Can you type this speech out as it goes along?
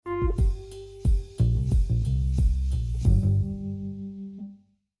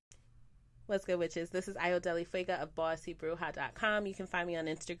What's good, witches? This is Ayodele Fuega of BossyBruja.com. You can find me on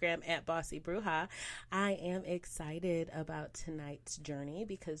Instagram at BossyBruja. I am excited about tonight's journey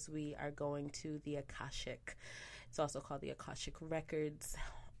because we are going to the Akashic. It's also called the Akashic Records.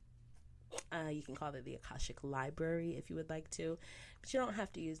 You can call it the Akashic Library if you would like to, but you don't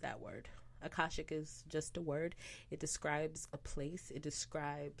have to use that word. Akashic is just a word. It describes a place. It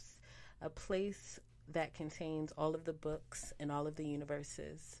describes a place that contains all of the books and all of the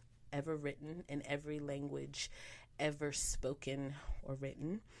universes ever written in every language ever spoken or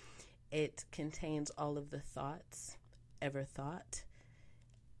written. It contains all of the thoughts ever thought,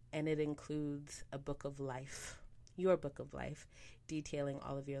 and it includes a book of life, your book of life, detailing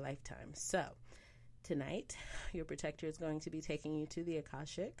all of your lifetimes. So tonight, your protector is going to be taking you to the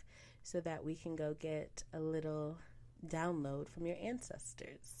Akashic so that we can go get a little download from your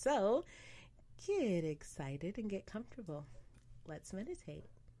ancestors. So get excited and get comfortable. Let's meditate.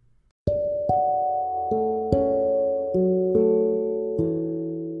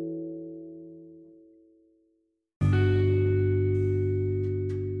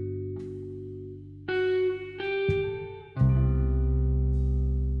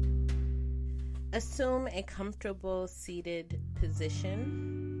 Assume a comfortable seated position.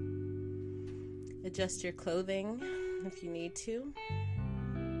 Adjust your clothing if you need to.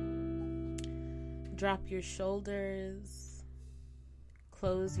 Drop your shoulders.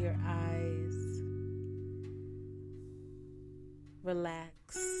 Close your eyes.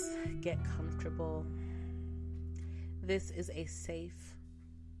 Relax. Get comfortable. This is a safe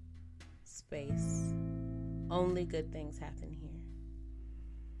space. Only good things happen here.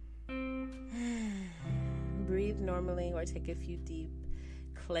 Breathe normally or take a few deep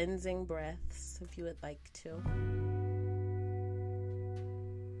cleansing breaths if you would like to.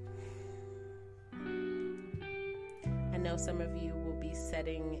 I know some of you will be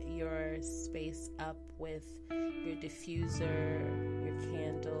setting your space up with your diffuser, your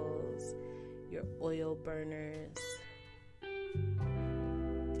candles, your oil burners.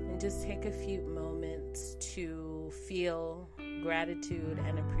 And just take a few moments to feel gratitude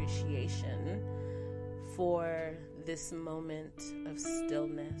and appreciation for this moment of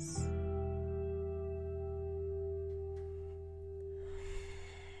stillness.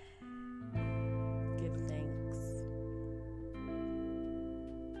 Give thanks.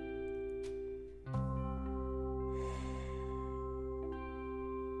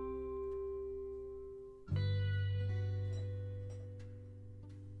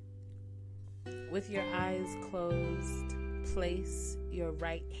 With your eyes closed, place your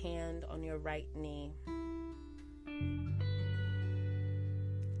right hand on your right knee.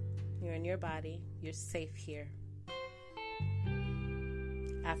 You're in your body. You're safe here.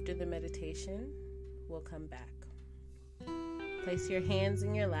 After the meditation, we'll come back. Place your hands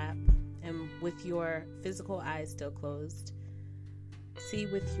in your lap, and with your physical eyes still closed, see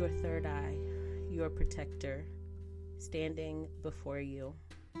with your third eye your protector standing before you,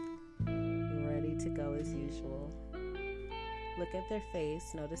 ready to go as usual. Look at their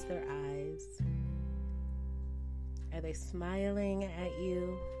face. Notice their eyes. Are they smiling at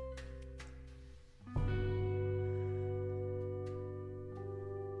you?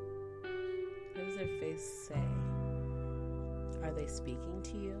 What does their face say? Are they speaking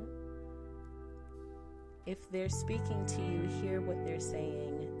to you? If they're speaking to you, hear what they're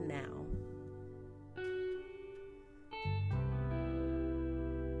saying now.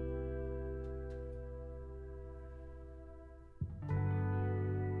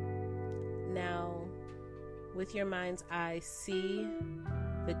 Now, with your mind's eye, see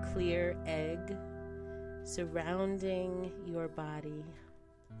the clear egg surrounding your body,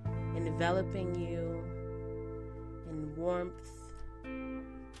 enveloping you in warmth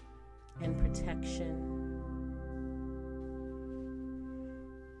and protection.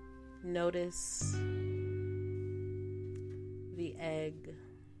 Notice the egg.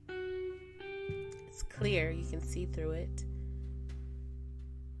 It's clear, you can see through it.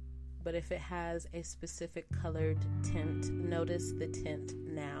 But if it has a specific colored tint, notice the tint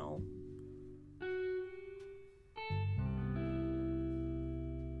now.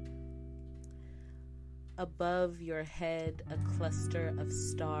 Above your head, a cluster of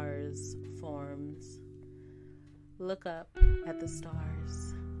stars forms. Look up at the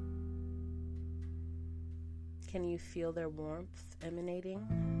stars. Can you feel their warmth emanating?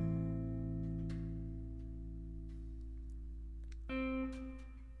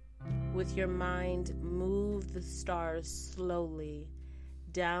 With your mind, move the stars slowly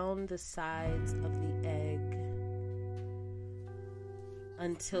down the sides of the egg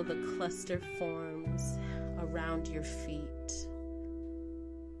until the cluster forms around your feet.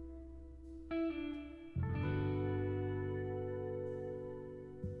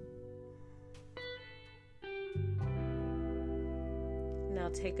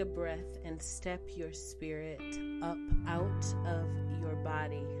 take a breath and step your spirit up out of your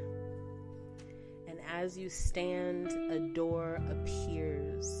body. And as you stand, a door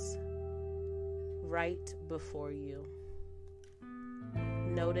appears right before you.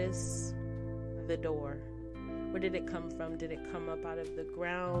 Notice the door. Where did it come from? Did it come up out of the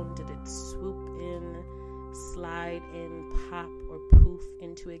ground? Did it swoop in, slide in, pop, or poof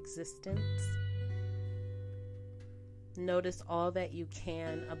into existence? Notice all that you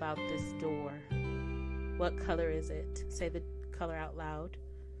can about this door. What color is it? Say the color out loud.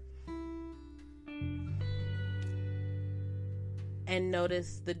 And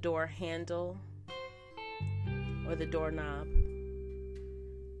notice the door handle or the doorknob.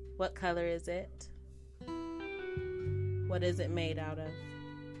 What color is it? What is it made out of?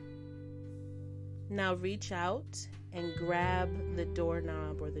 Now reach out and grab the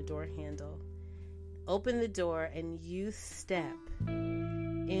doorknob or the door handle. Open the door and you step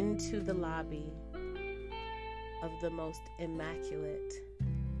into the lobby of the most immaculate,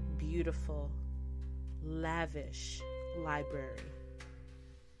 beautiful, lavish library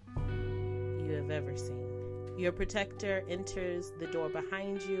you have ever seen. Your protector enters the door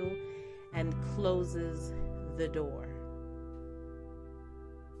behind you and closes the door.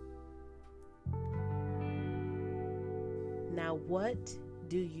 Now, what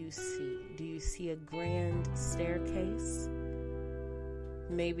do you see? Do you see a grand staircase?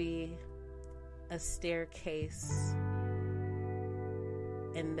 Maybe a staircase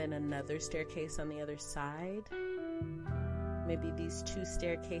and then another staircase on the other side. Maybe these two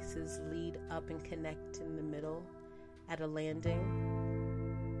staircases lead up and connect in the middle at a landing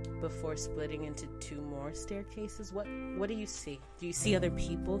before splitting into two more staircases. What do you see? Do you see other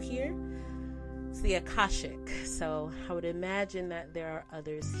people here? It's the Akashic, so I would imagine that there are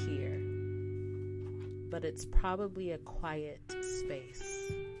others here, but it's probably a quiet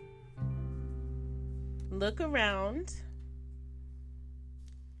space. Look around.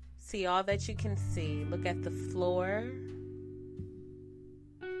 See all that you can see. Look at the floor.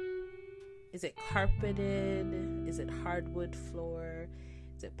 Is it carpeted? Is it hardwood floor?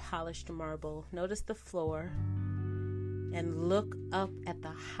 Is it polished marble? Notice the floor and look up at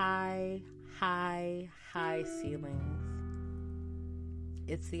the high ceilings.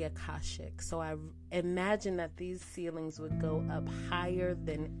 It's the Akashic. So I imagine that these ceilings would go up higher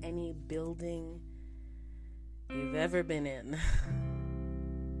than any building you've ever been in.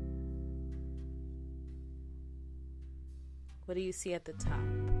 What do you see at the top?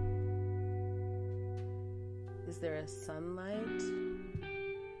 Is there a sunlight?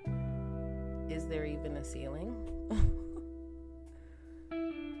 Is there even a ceiling?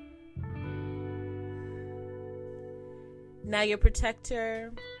 Now your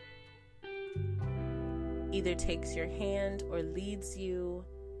protector either takes your hand or leads you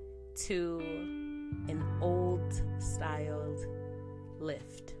to an old styled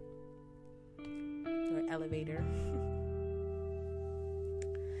lift or elevator.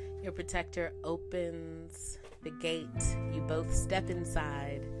 Your protector opens the gate. You both step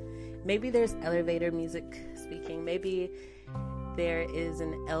inside. Maybe there's elevator music speaking. Maybe there is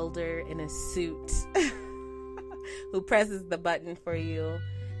an elder in a suit who presses the button for you.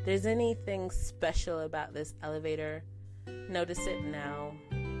 If there's anything special about this elevator, notice it now.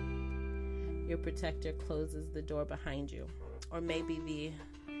 Your protector closes the door behind you. Or maybe the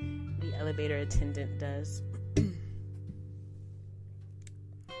elevator attendant does.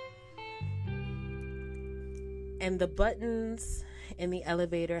 And the buttons in the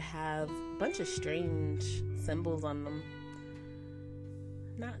elevator have a bunch of strange symbols on them.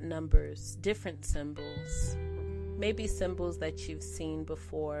 Not numbers, different symbols. Maybe symbols that you've seen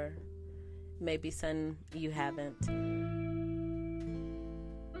before. Maybe some you haven't.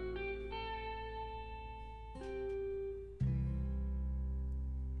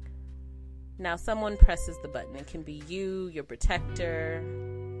 Now someone presses the button. It can be you, your protector,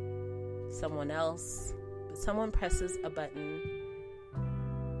 someone else. But someone presses a button.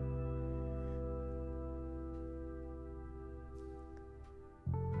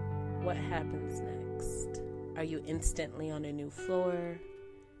 What happens next? Are you instantly on a new floor?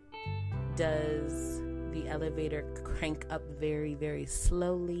 Does the elevator crank up very, very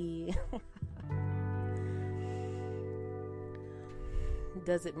slowly?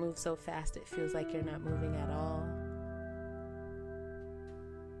 Does it move so fast it feels like you're not moving at all?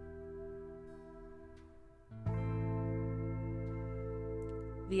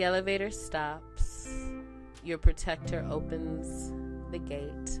 The elevator stops. Your protector opens the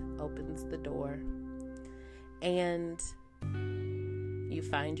gate, opens the door, and you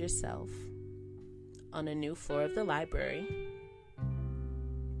find yourself on a new floor of the library.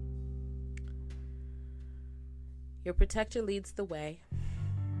 Your protector leads the way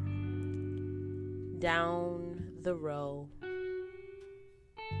down the row.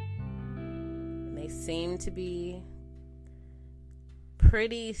 And they seem to be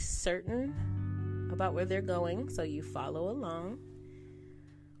pretty certain about where they're going, so you follow along.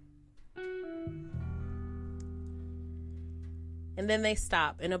 And then they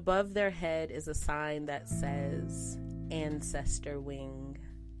stop, and above their head is a sign that says Ancestor Wing.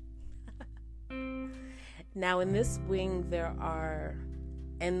 Now, in this wing, there are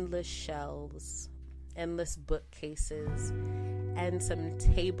endless shelves, endless bookcases, and some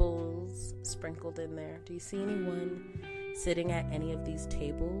tables sprinkled in there. Do you see anyone sitting at any of these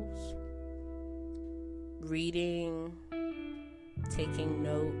tables? Reading, taking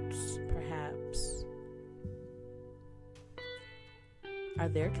notes, perhaps? Are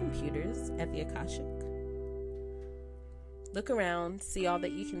there computers at the Akashic? Look around, see all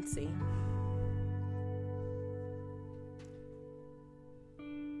that you can see.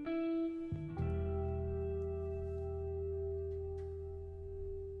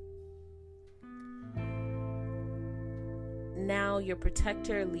 Now your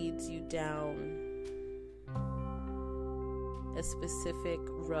protector leads you down a specific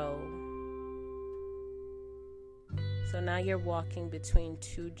row. So now you're walking between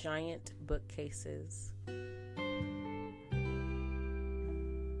two giant bookcases.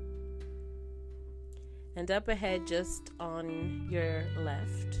 And up ahead, just on your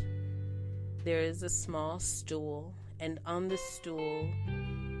left, there is a small stool, and on the stool,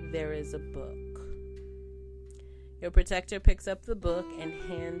 there is a book. Your protector picks up the book and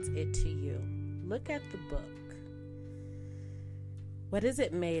hands it to you. Look at the book. What is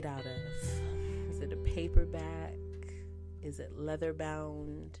it made out of? Is it a paperback? Is it leather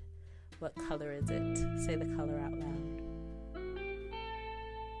bound? What color is it? Say the color out loud.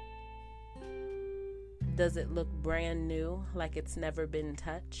 Does it look brand new, like it's never been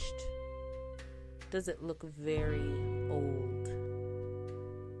touched? Does it look very old?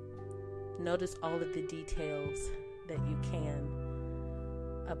 Notice all of the details that you can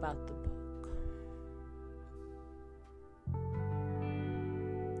about the book.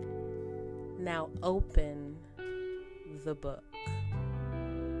 Now open the book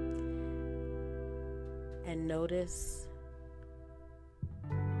and notice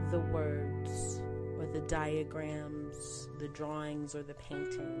the words or the diagrams, the drawings or the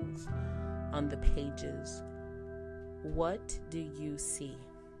paintings on the pages. What do you see?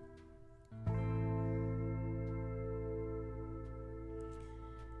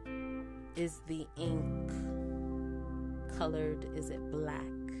 Is the ink colored? Is it black?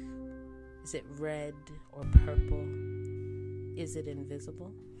 Is it red or purple? Is it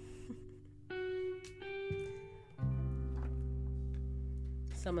invisible?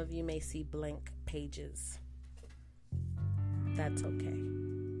 Some of you may see blank pages. That's okay.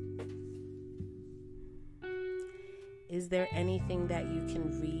 Is there anything that you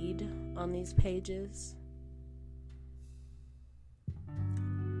can read on these pages?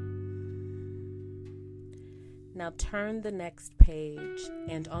 Now turn the next page,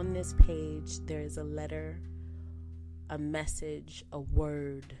 and on this page there is a letter, a message, a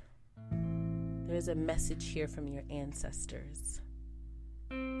word. There is a message here from your ancestors.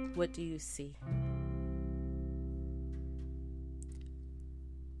 What do you see?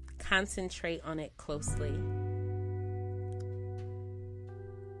 Concentrate on it closely.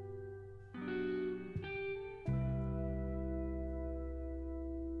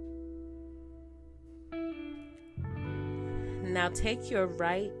 Now take your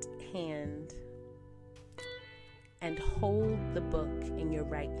right hand and hold the book in your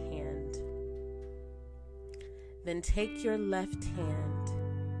right hand. Then take your left hand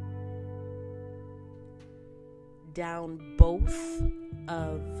down both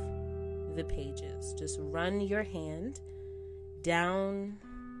of the pages. Just run your hand down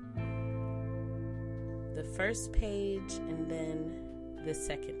the first page and then the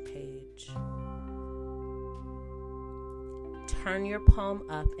second page. Turn your palm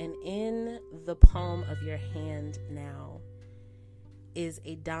up, and in the palm of your hand now is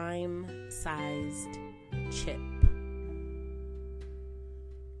a dime-sized chip.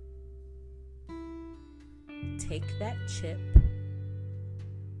 Take that chip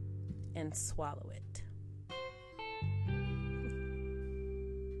and swallow it.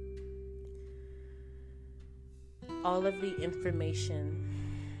 All of the information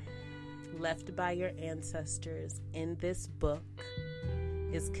left by your ancestors in this book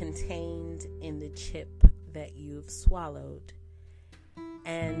is contained in the chip that you've swallowed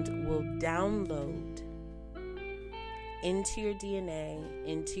and will download into your DNA,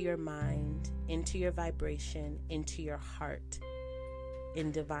 into your mind, into your vibration, into your heart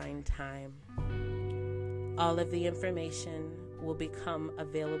in divine time. All of the information will become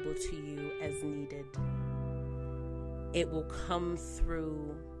available to you as needed. It will come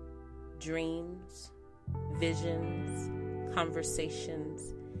through dreams, visions,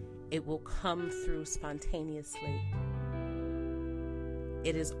 conversations. It will come through spontaneously.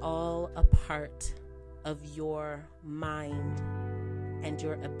 It is all a part of your mind and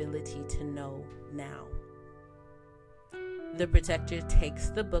your ability to know now. The protector takes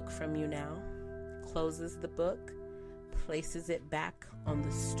the book from you now, closes the book, places it back on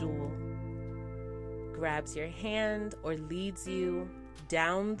the stool, grabs your hand or leads you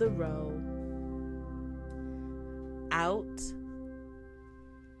down the row, out,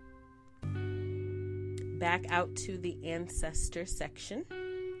 back out to the ancestor section,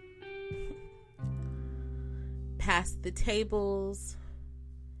 past the tables,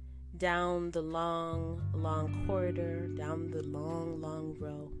 down the long corridor, down the long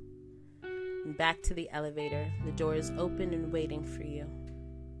row, and back to the elevator. The door is open and waiting for you.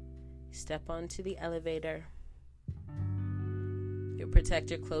 You step onto the elevator. Your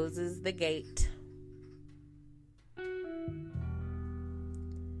protector closes the gate.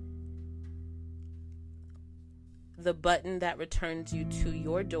 The button that returns you to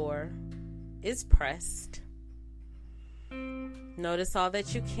your door is pressed. Notice all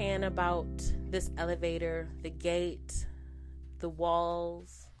that you can about this elevator, the gate, the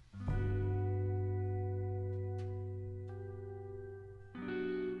walls.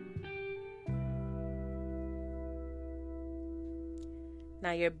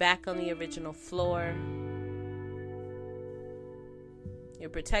 Now you're back on the original floor. Your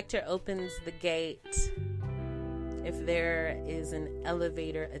protector opens the gate. If there is an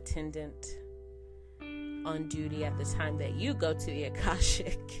elevator attendant on duty at the time that you go to the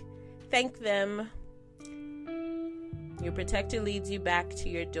Akashic, thank them. Your protector leads you back to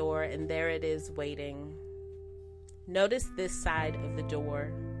your door, and there it is waiting. Notice this side of the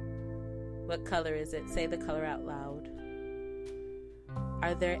door. What color is it? Say the color out loud.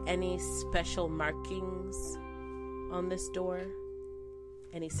 Are there any special markings on this door?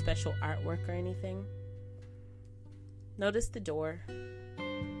 Any special artwork or anything? Notice the door.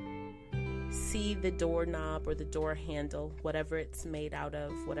 See the doorknob or the door handle, whatever it's made out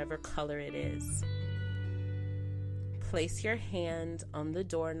of, whatever color it is. Place your hand on the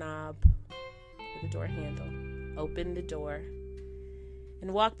doorknob or the door handle. Open the door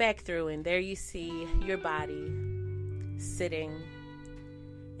and walk back through, and there you see your body sitting,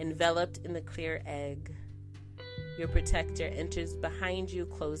 enveloped in the clear egg. Your protector enters behind you,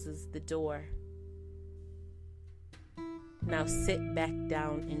 closes the door. Now sit back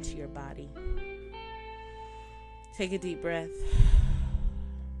down into your body. Take a deep breath.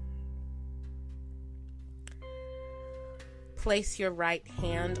 Place your right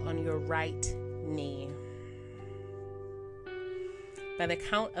hand on your right knee. By the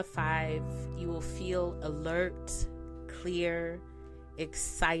count of 5, you will feel alert, clear,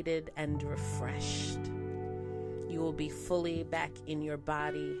 excited, and refreshed. You will be fully back in your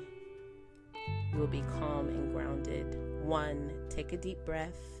body. You will be calm and grounded. 1, take a deep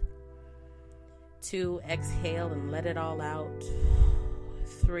breath. 2, exhale and let it all out.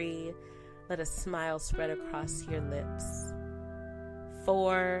 3, let a smile spread across your lips.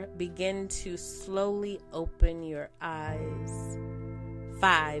 4, begin to slowly open your eyes.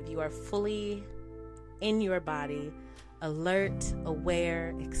 5, you are fully in your body, alert,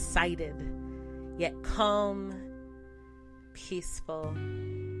 aware, excited, yet calm, peaceful,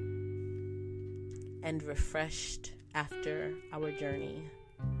 and refreshed after our journey.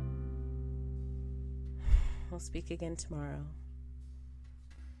 We'll speak again tomorrow.